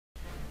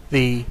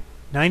The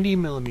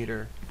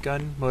 90mm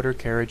gun motor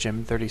carriage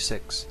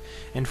M36,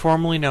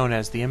 informally known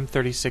as the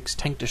M36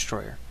 tank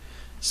destroyer.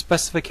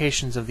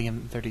 Specifications of the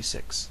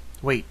M36: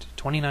 weight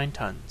 29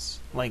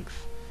 tons,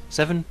 length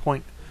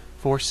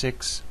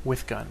 7.46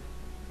 with gun,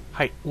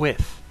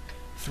 width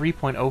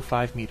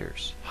 3.05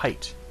 meters,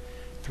 height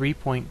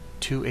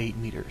 3.28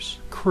 meters.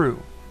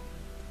 Crew: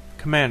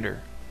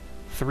 commander,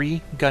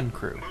 3 gun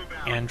crew,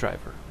 and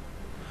driver.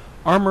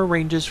 Armor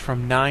ranges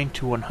from 9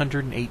 to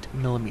 108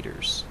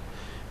 millimeters.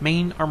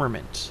 Main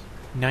armament: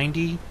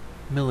 90mm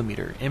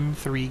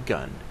M3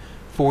 gun,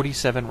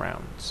 47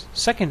 rounds.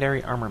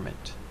 Secondary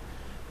armament: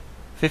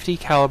 50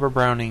 caliber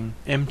Browning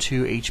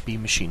M2 HB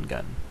machine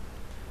gun,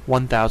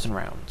 1,000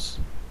 rounds.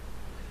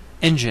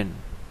 Engine: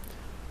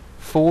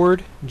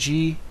 Ford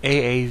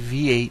GAA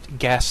V8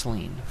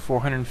 gasoline,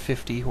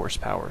 450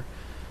 horsepower,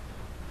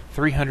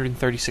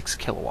 336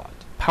 kilowatt.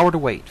 Power to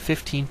weight: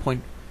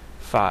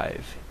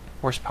 15.5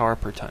 horsepower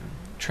per ton.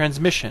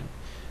 Transmission: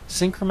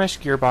 synchromesh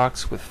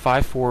gearbox with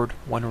 5 forward,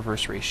 1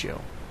 reverse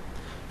ratio.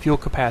 Fuel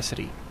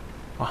capacity: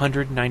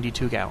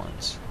 192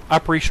 gallons.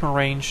 Operational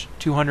range: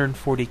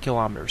 240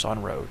 kilometers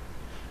on road.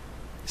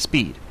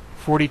 Speed: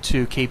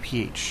 42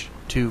 kph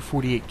to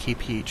 48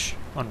 kph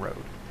on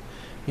road.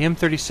 The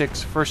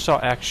M36 first saw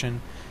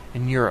action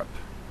in Europe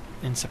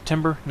in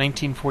September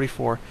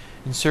 1944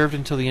 and served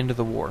until the end of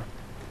the war.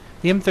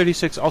 The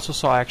M36 also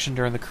saw action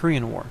during the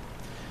Korean War.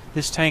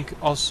 This tank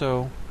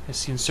also has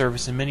seen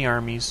service in many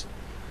armies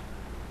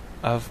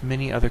of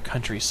many other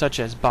countries, such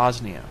as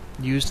Bosnia,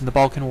 used in the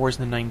Balkan Wars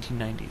in the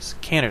 1990s,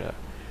 Canada,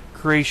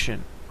 Croatia,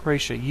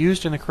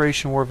 used in the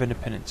Croatian War of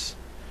Independence,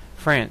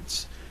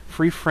 France,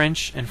 Free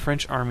French and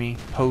French Army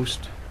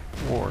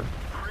post-war,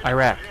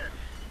 Iraq,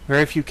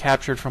 very few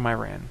captured from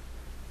Iran,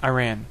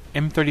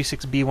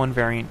 M36 B1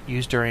 variant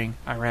used during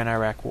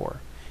Iran-Iraq War,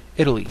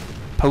 Italy,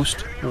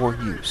 post-war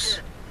use,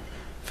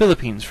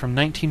 Philippines from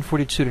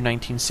 1942 to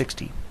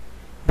 1960,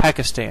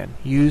 Pakistan,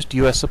 used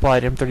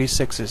U.S.-supplied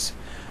M36s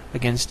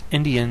against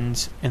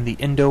Indians in the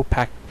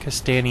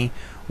Indo-Pakistani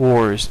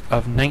Wars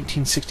of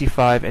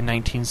 1965 and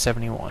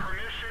 1971.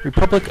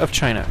 Republic of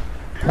China,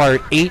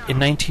 acquired 8 in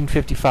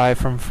 1955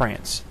 from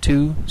France,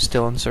 2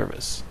 still in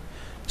service.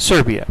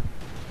 Serbia,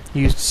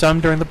 used some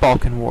during the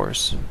Balkan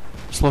Wars.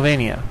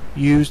 Slovenia,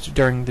 used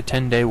during the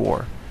 10-Day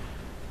War.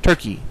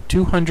 Turkey,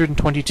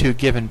 222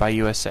 given by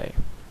USA.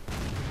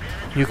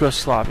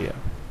 Yugoslavia,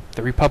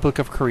 the Republic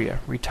of Korea,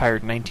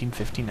 retired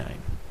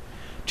 1959.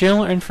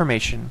 General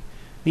information: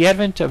 the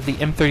advent of the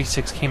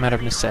M36 came out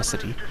of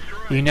necessity.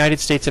 The United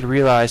States had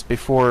realized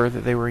before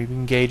that they were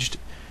engaged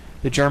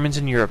the Germans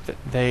in Europe that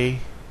the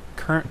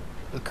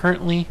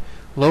currently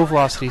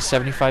low-velocity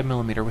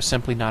 75mm was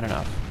simply not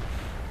enough.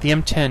 The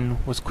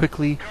M10 was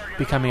quickly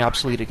becoming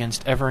obsolete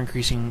against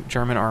ever-increasing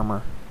German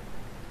armor,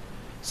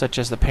 such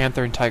as the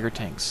Panther and Tiger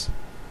tanks.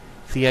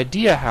 The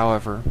idea,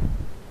 however,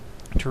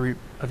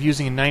 of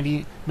using a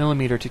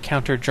 90mm to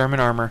counter German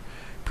armor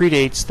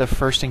predates the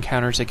first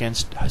encounters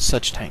against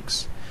such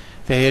tanks.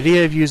 The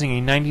idea of using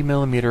a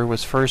 90mm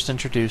was first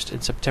introduced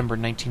in September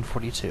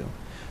 1942.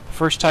 The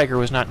first Tiger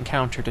was not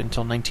encountered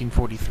until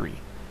 1943,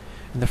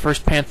 and the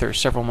first Panther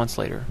several months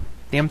later.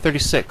 The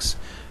M36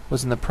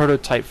 was in the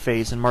prototype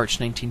phase in March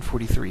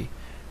 1943.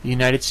 The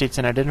United States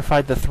had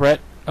identified the threat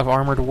of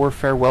armored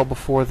warfare well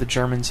before the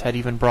Germans had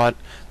even brought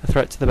the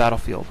threat to the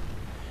battlefield.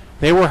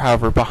 They were,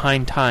 however,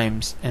 behind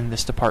times in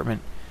this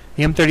department.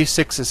 The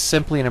M36 is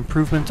simply an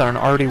improvement on an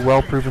already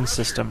well-proven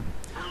system.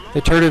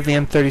 The turret of the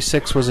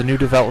M36 was a new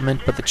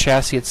development, but the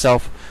chassis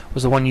itself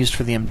was the one used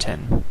for the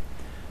M10.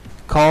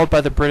 Called by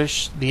the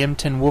British the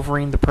M10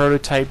 Wolverine, the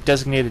prototype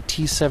designated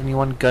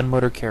T-71 gun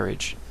motor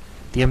carriage.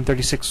 The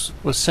M36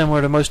 was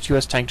similar to most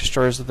U.S. tank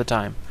destroyers of the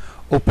time,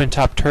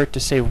 open-top turret to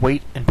save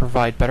weight and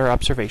provide better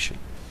observation.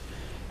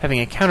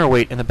 Having a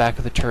counterweight in the back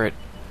of the turret,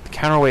 the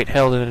counterweight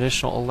held an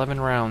additional 11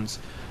 rounds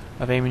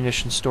of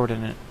ammunition stored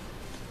in it.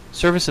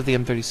 Service of the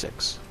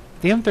M36.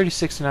 The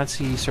M36 did not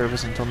see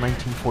service until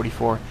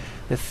 1944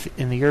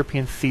 in the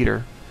European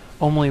theater.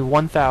 Only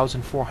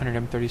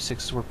 1,400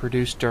 M36s were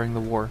produced during the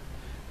war.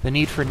 The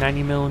need for a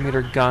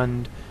 90mm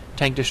gunned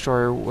tank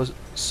destroyer was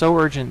so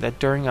urgent that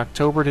during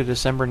October to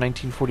December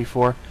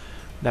 1944,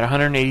 that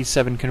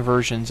 187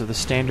 conversions of the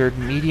standard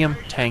medium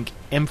tank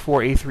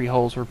M4A3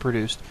 hulls were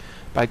produced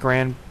by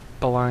Grand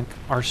Blanc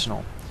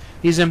Arsenal.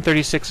 These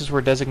M36s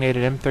were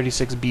designated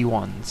M36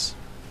 B1s.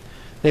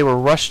 They were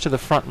rushed to the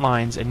front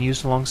lines and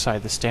used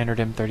alongside the standard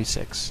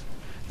M36.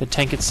 The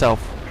tank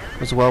itself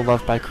was well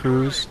loved by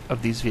crews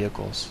of these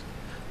vehicles.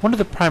 One of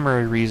the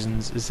primary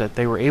reasons is that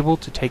they were able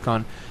to take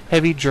on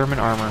heavy German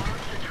armor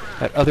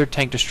that other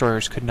tank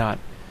destroyers could not.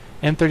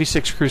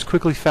 M36 crews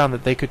quickly found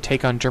that they could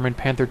take on German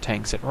Panther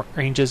tanks at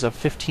ranges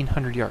of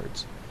 1,500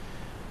 yards.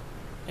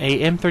 A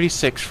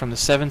M36 from the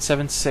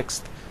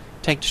 776th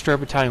Tank Destroyer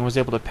Battalion was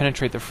able to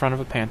penetrate the front of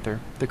a Panther.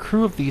 The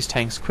crew of these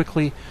tanks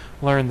quickly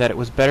learned that it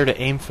was better to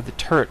aim for the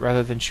turret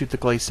rather than shoot the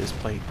glacis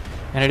plate.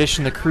 In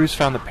addition, the crews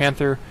found the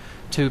Panther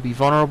to be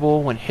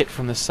vulnerable when hit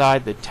from the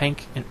side. The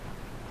tank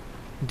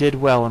did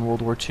well in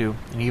World War II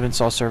and even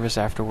saw service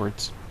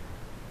afterwards.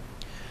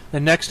 The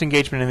next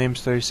engagement in the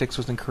M36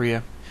 was in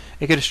Korea.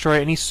 It could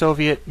destroy any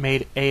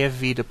Soviet-made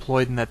AFV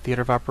deployed in that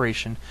theater of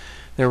operation.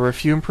 There were a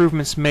few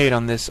improvements made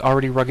on this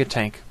already rugged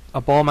tank.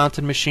 A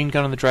ball-mounted machine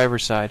gun on the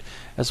driver's side,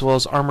 as well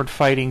as armored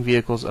fighting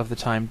vehicles of the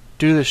time.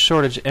 Due to the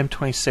shortage of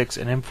M26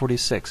 and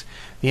M46,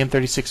 the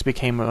M36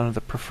 became one of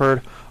the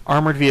preferred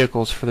armored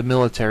vehicles for the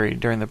military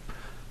during the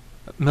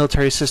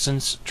military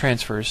assistance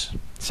transfers.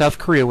 South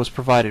Korea was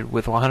provided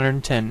with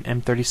 110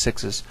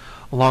 M36s,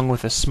 along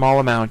with a small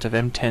amount of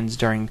M10s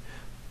during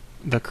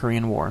the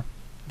Korean War.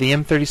 The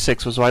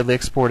M36 was widely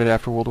exported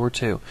after World War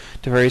II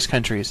to various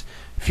countries.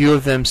 Few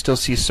of them still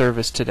see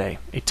service today,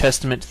 a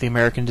testament to the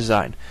American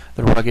design,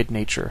 the rugged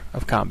nature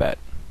of combat.